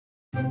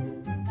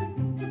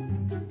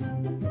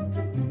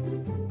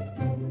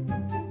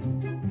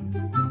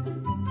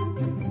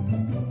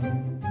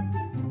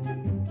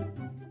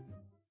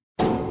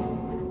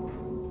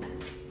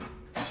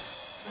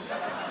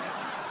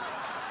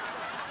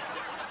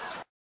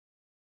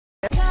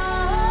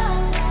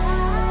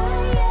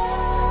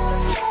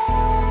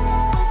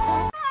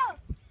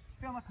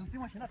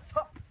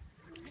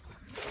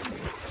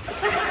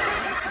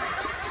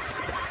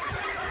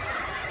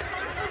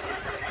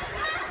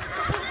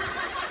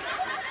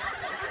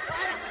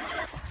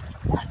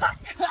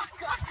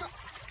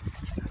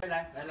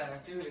来，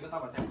最后一个大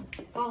把菜。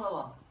放了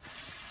吧。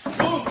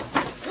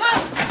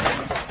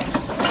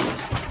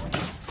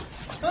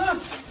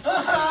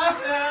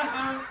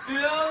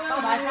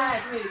大白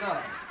菜最后一个。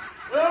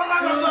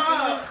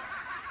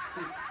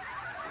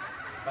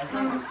白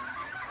菜吗？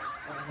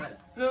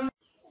白菜。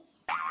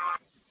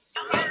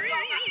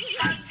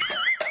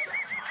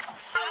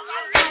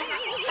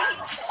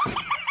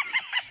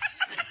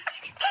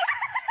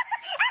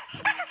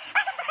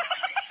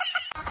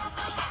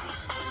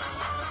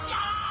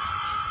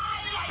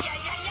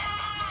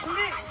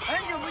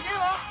 很久不见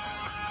了，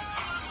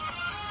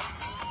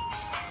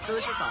这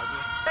是嫂子。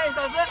对，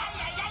嫂子。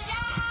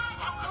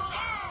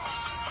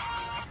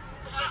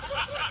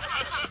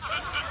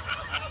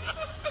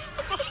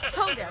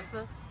臭屌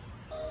丝。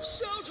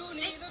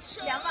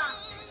凉吧？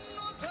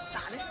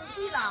咋的？生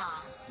气了？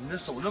你那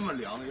手那么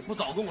凉，也不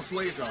早跟我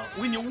说一声，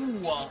我给你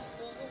捂啊！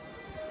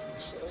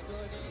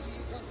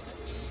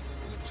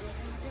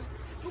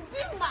有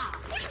病吧？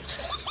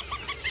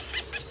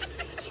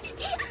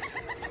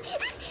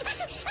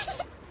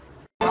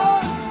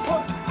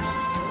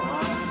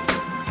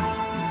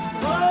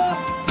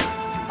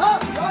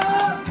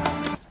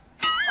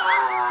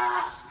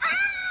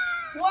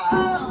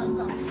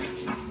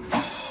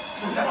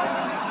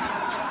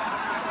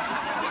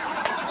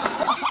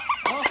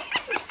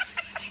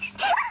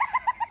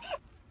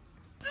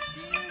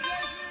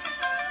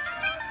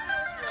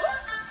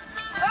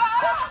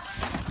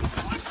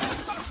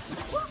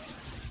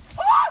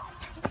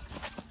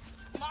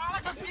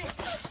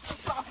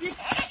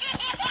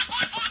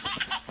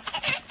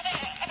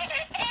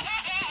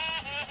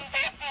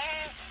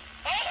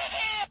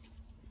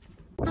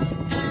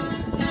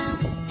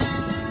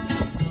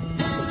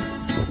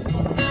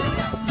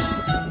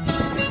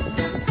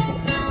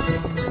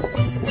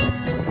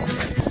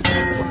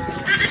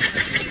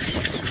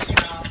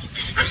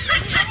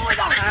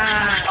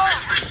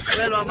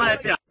为了卖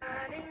表。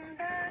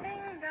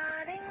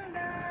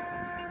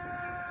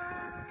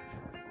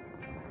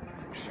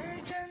时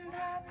针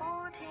它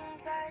不停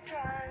在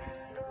转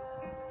动。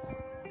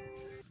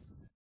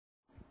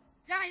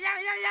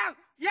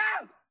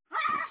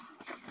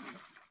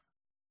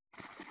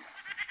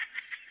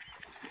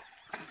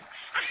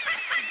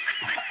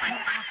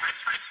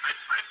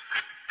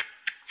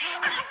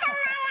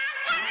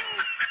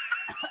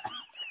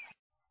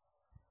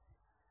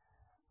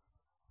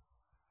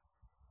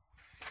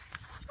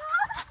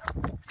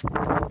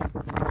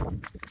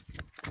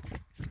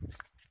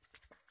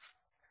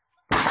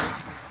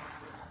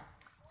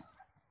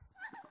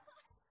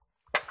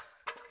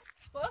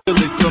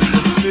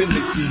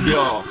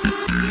让！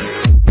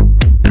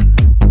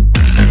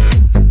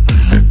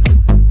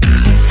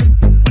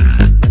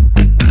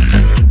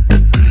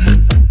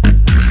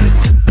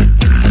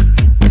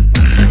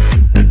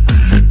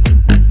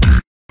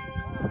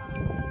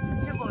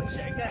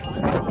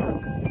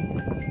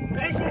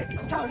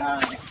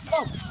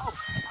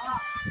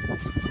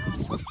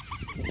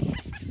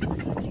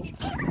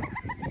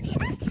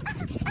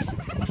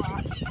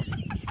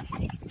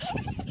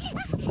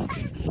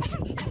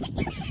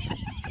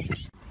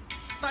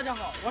大家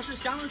好，我是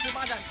降龙十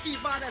八掌第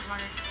8代传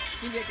人，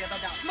今天给大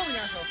家弄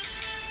两首。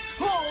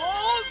怎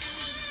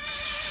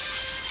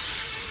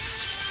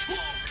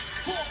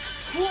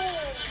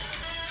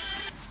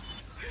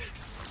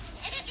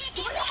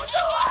么这么逗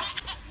啊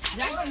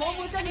？2个蘑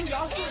菇在你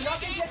描述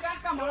这些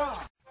干嘛？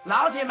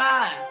老铁们，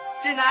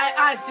进来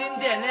爱心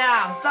点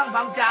亮，上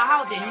方加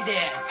号点一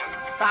点。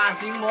大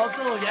型魔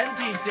术人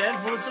体悬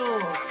浮术，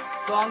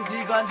双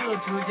击关注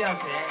出教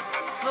学，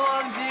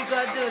双击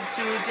关注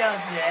出教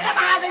学。他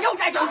妈的又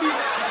在装逼，傻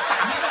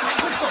逼刚才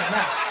快走了，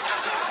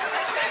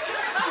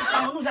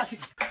把我弄下去。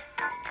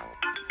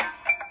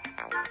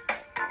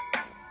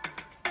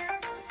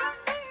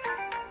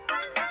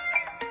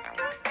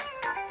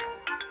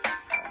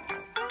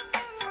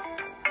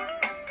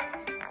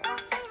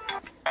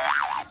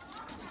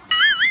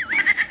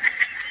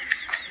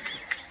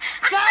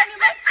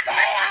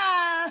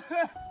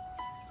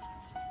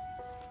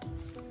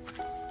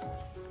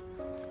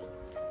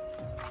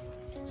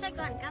帅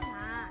哥，你干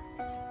嘛？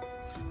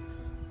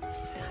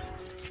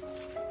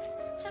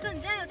帅哥，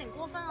你这样有点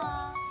过分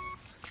哦。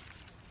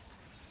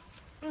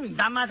你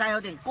他妈才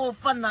有点过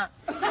分呢，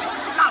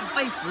浪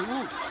费食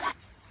物。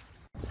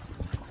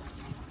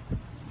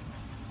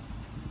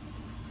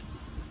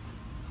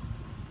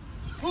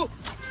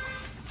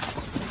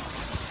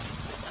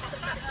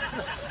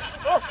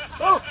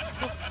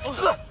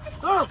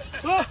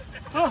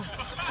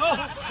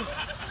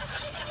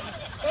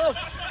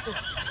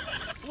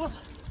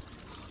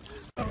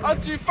儿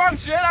子放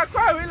学了，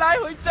快回来，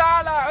回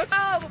家了！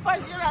啊，我放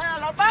学了，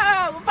老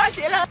爸，我放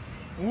学了。老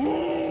爸，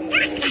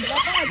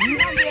你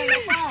慢点，老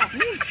爸。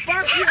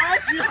放学儿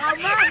子好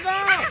慢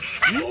啊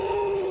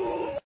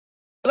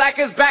！Black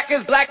is back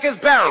as black as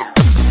barrel.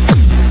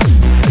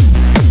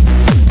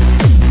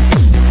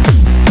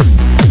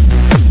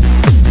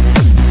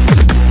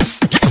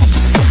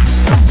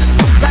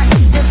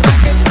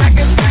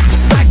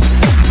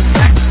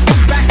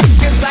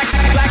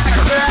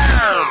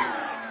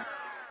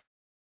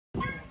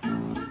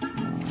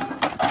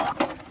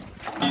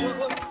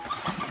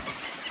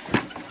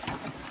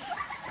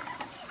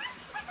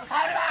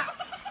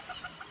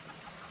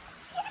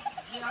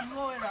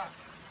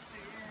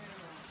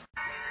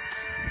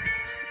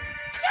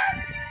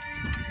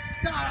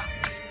 干嘛了？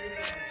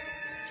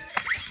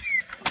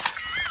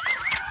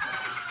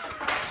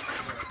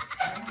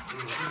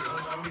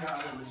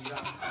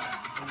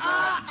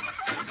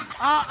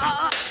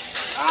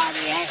你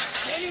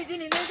美女经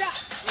理留下，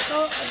我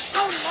都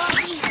操你妈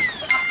逼！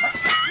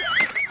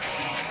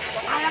我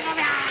来了，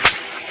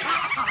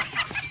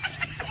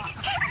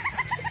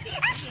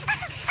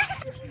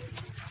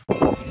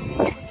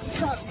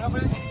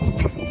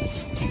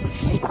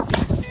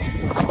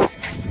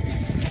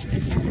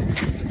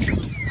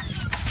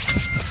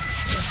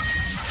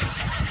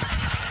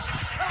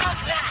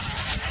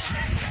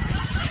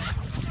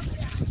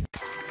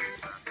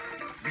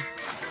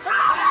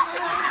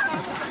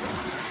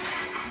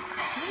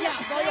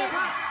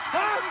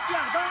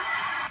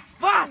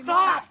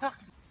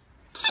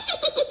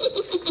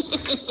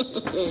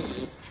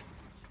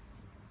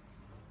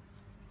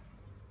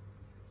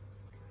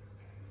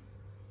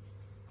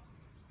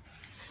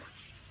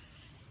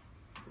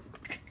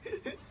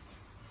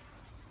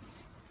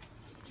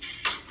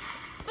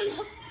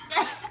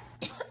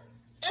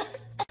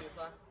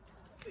哥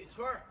对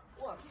圈儿，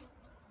我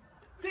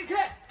对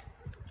开，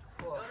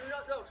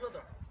绕车走。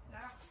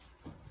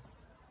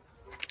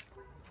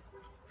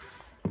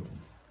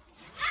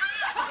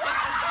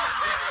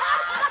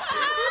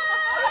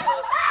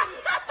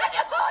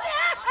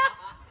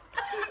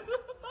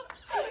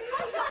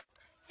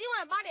今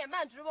晚8点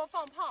半直播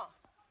放炮。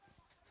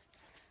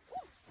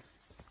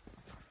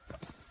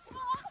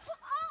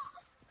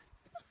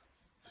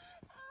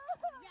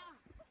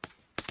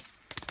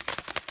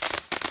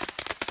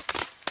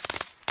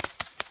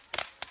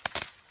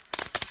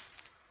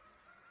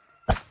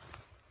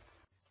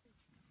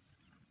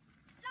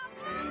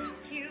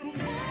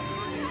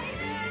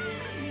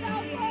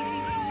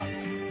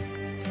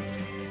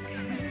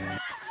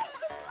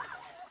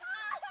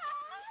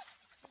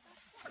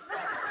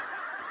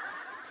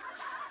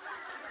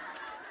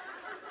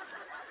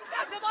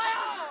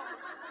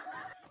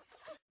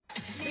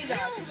对的，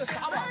这个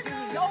撒网就是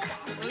腰马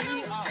合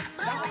一啊，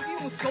然后利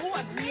用手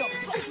腕的力量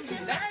抛出你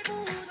来，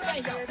看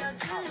一下啊。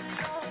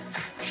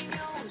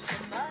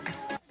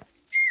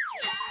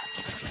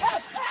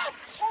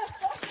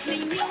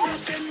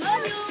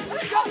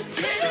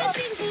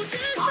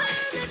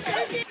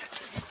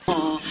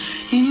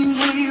因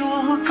为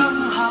我刚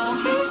好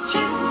遇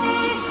见你，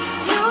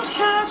留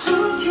下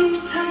足迹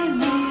才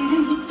美丽。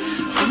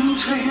风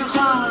吹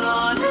花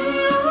落泪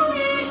如雨，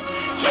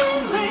因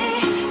为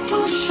不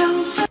想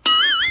分。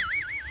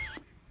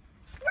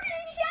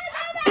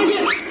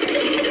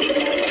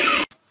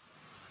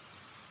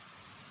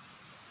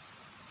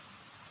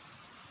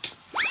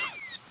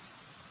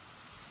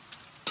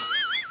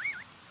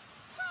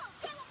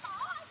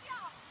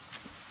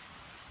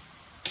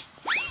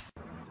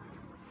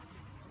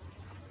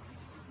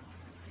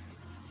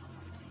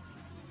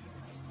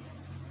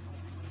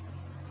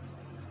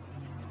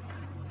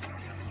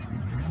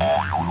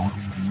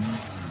有。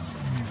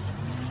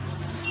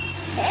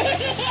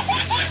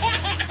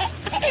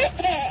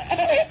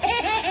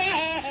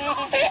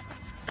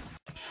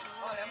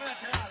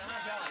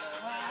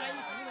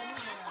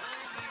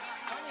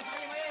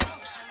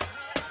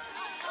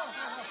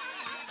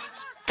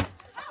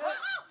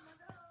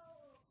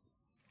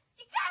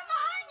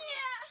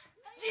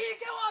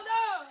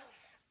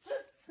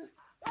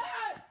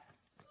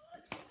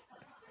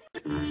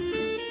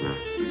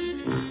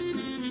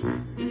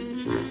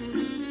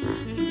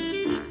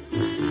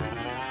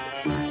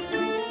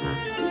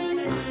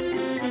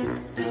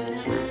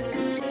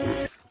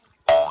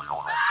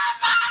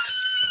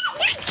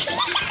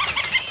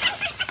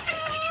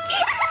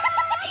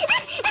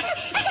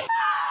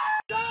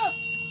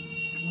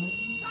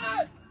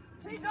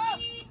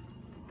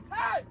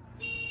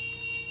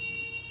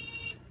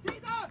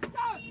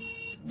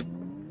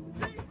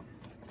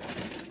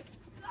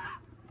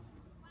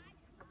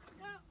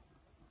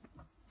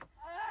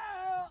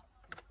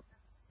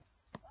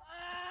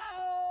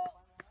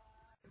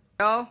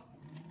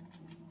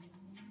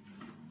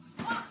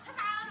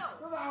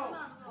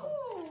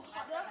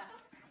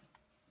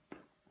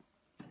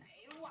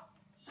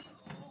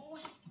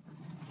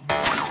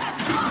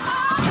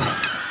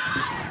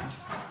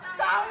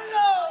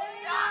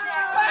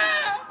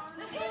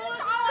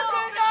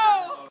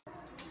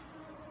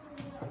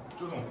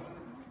周总，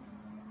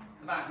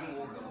这把给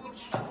我可不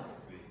挑。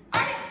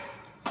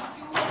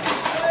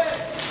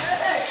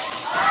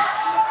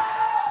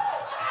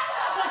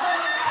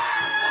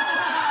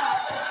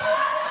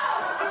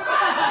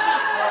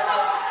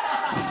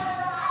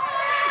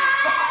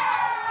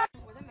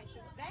我的美食，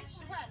来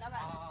10块，老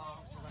板。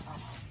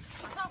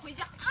马上回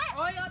家。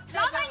哎呀，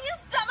老板，你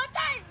什么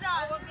袋子？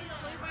我给你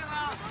回馈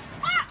吧。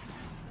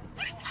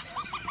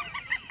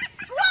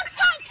我操，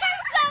开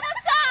什么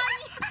车？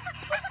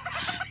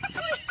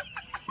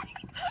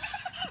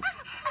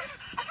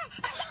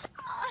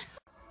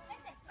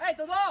哎，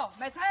豆豆，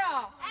买菜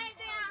啊？哎，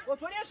对呀。我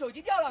昨天手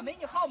机掉了，没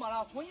你号码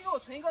了，重新给我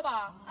存一个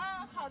吧。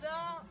嗯，好的。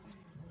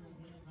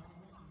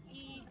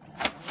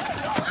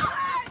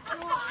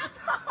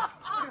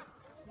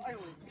哎呦，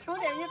兄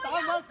弟，你早没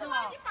事嘛？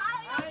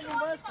哎，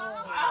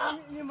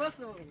你没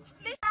事，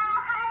你没事。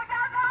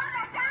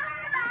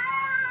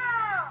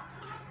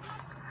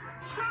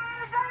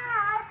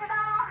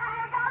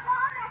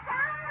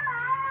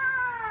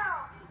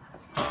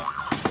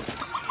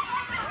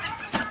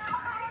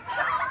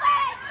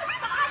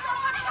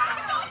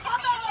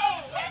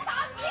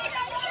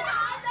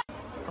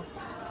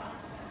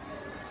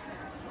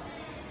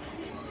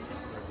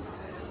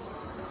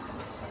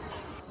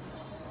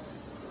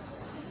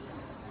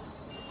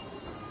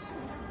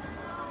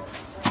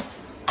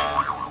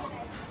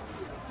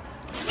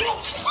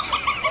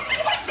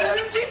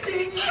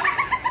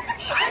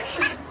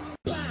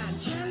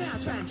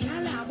赚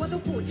钱了，我都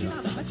不知道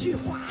怎么去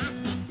花。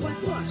我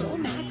左手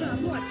买个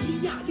诺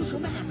基亚，右手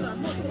买个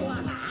摩托罗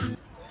拉。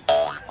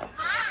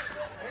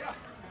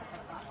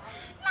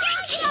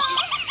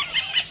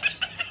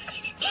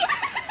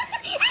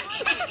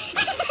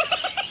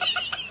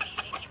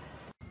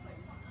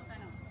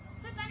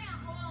这干粮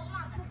好啊，我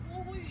拿去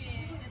火锅鱼。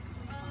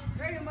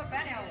这儿有没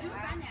拌料啊？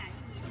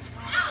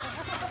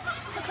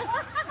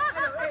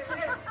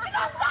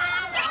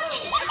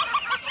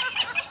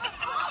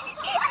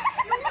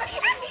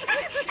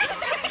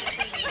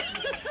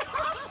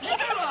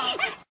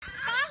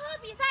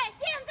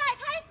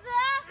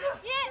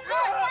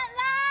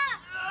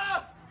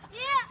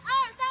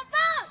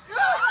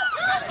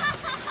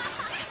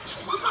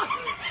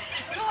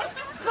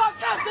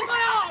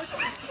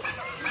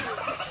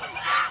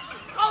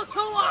好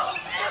丑啊！